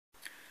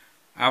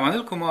I'm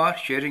Anil Kumar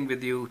sharing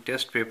with you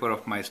test paper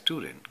of my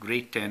student,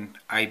 grade 10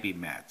 IB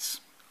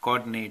Maths,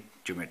 coordinate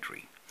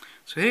geometry.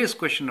 So here is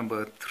question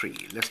number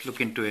 3. Let's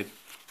look into it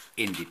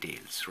in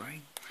details,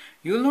 right?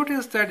 You'll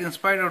notice that in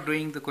spite of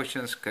doing the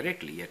questions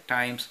correctly, at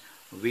times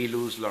we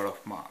lose a lot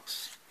of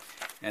marks.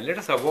 And let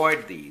us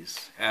avoid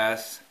these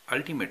as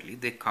ultimately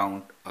they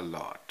count a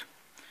lot.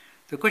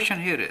 The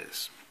question here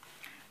is,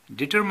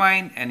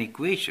 determine an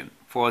equation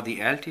for the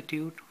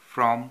altitude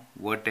from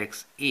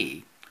vertex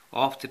A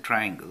of the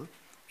triangle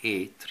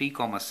A 3,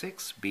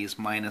 6, B is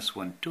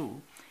 -1,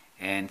 2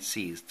 and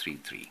C is 3,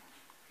 3.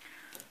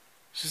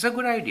 So it's a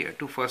good idea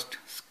to first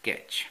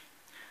sketch.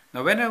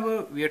 Now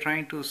whenever we are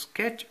trying to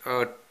sketch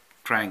a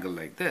triangle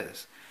like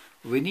this,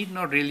 we need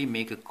not really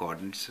make a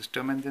coordinate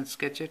system and then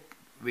sketch it.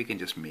 We can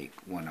just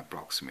make one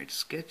approximate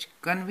sketch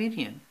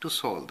convenient to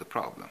solve the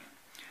problem.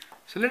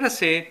 So let us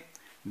say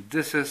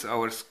this is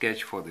our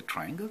sketch for the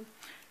triangle.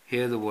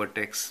 Here the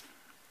vertex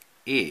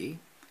A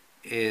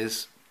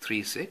is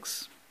 3,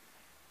 6.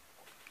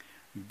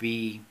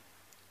 B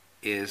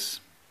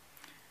is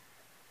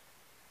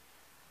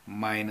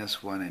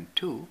 -1 and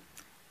 2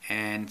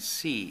 and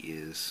C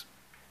is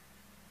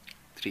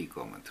 3,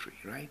 3,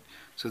 right?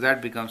 So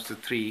that becomes the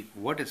three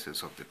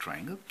vertices of the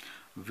triangle.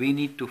 We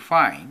need to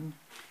find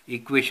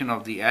equation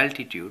of the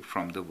altitude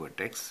from the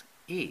vertex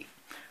A.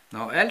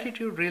 Now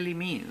altitude really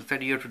means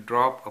that you have to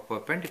drop a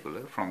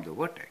perpendicular from the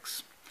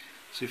vertex.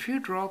 So if you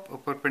drop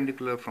a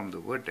perpendicular from the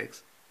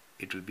vertex,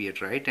 it will be at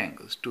right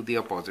angles to the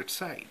opposite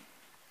side.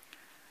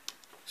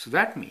 So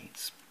that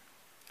means,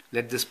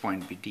 let this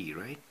point be D,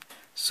 right?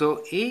 So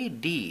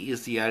AD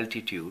is the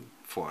altitude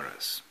for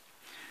us.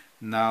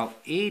 Now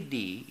AD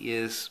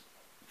is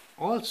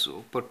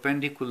also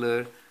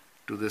perpendicular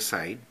to the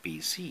side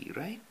BC,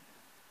 right?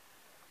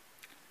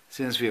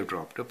 Since we have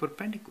dropped a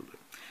perpendicular.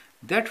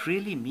 That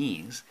really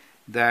means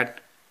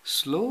that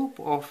slope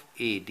of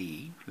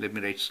AD, let me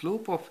write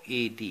slope of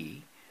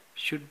AD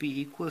should be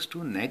equals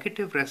to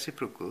negative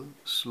reciprocal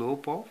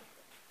slope of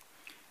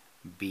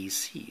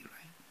BC, right?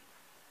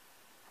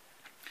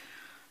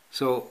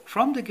 So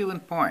from the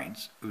given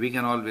points, we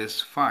can always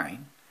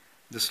find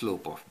the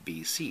slope of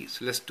BC.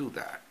 So let's do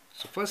that.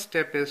 So first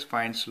step is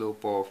find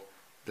slope of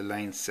the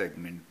line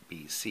segment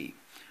BC,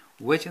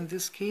 which in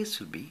this case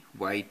will be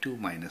y2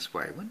 minus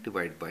y1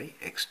 divided by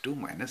x2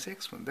 minus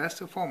x1. That's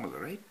the formula,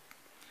 right?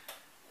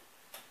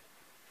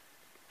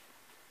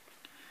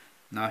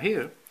 Now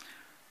here,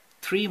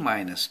 3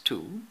 minus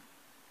 2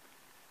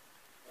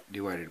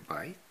 divided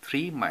by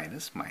 3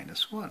 minus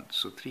minus 1.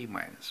 So 3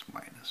 minus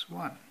minus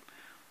 1.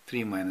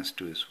 3 minus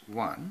 2 is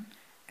 1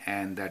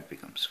 and that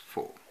becomes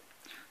 4.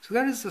 So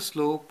that is the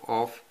slope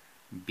of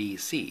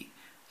BC.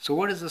 So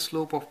what is the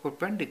slope of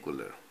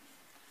perpendicular?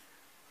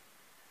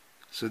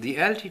 So the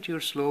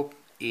altitude slope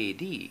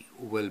AD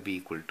will be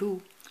equal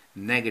to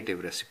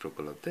negative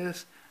reciprocal of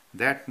this.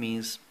 That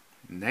means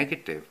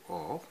negative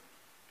of,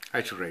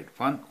 I should write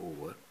 1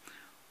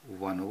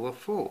 over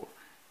 4.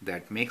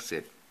 That makes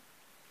it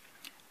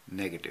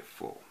negative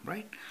 4,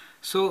 right?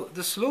 So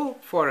the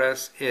slope for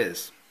us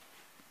is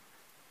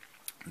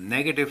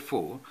negative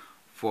 4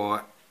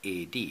 for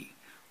AD.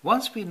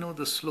 Once we know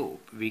the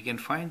slope, we can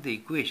find the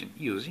equation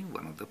using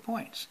one of the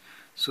points.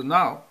 So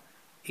now,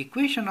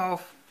 equation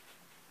of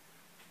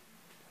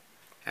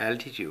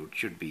altitude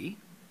should be,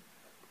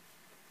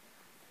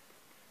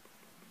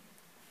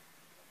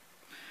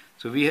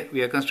 so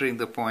we are considering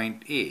the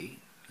point A.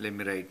 Let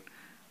me write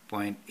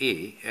point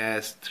A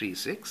as 3,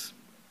 6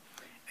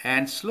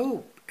 and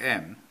slope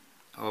M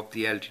of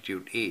the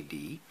altitude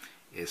AD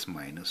is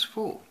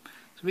 -4.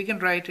 So we can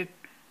write it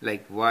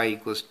like y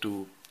equals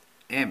to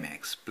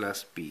mx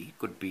plus b,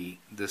 could be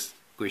this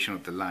equation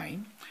of the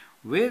line,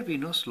 where we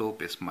know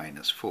slope is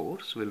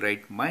 -4. So we'll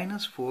write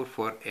 -4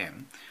 for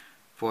m.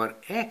 For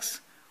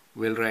x,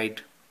 we'll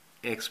write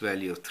x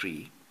value of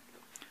 3.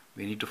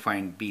 We need to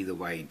find b, the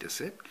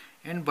y-intercept,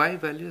 and y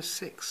value is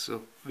 6.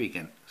 So we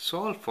can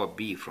solve for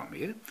b from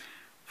here.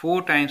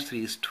 4 times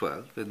 3 is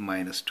 12. With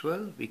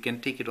 -12, we can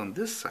take it on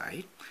this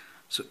side.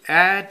 So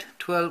add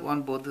 12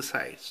 on both the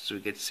sides. So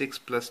we get 6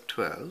 plus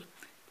 12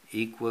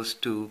 equals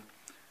to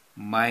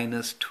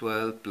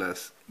 -12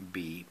 plus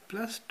b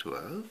plus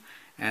 12,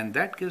 and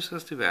that gives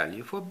us the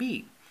value for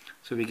b.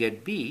 So we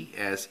get b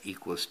as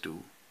equals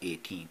to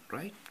 18,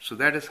 right? So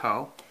that is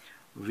how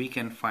we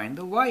can find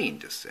the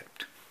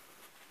y-intercept.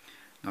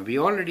 Now we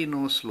already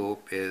know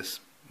slope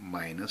is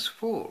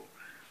 -4,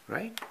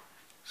 right?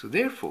 So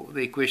therefore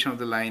the equation of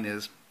the line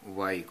is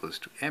y equals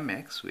to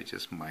mx, which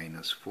is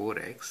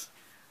 -4x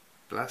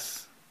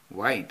plus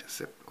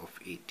y-intercept of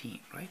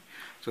 18, right?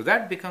 So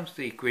that becomes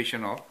the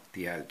equation of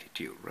the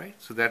altitude, right?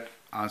 So that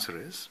answer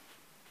is,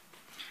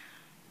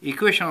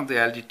 equation of the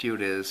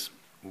altitude is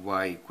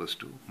y equals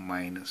to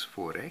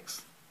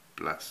 -4x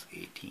plus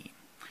 18.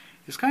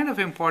 It's kind of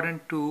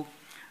important to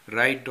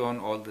write down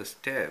all the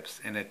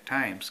steps and at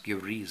times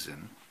give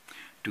reason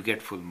to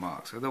get full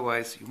marks.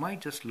 Otherwise, you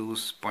might just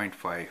lose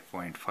 0.5,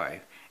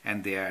 0.5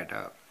 and they add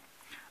up.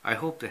 I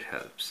hope that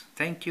helps.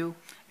 Thank you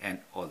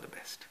and all the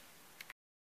best.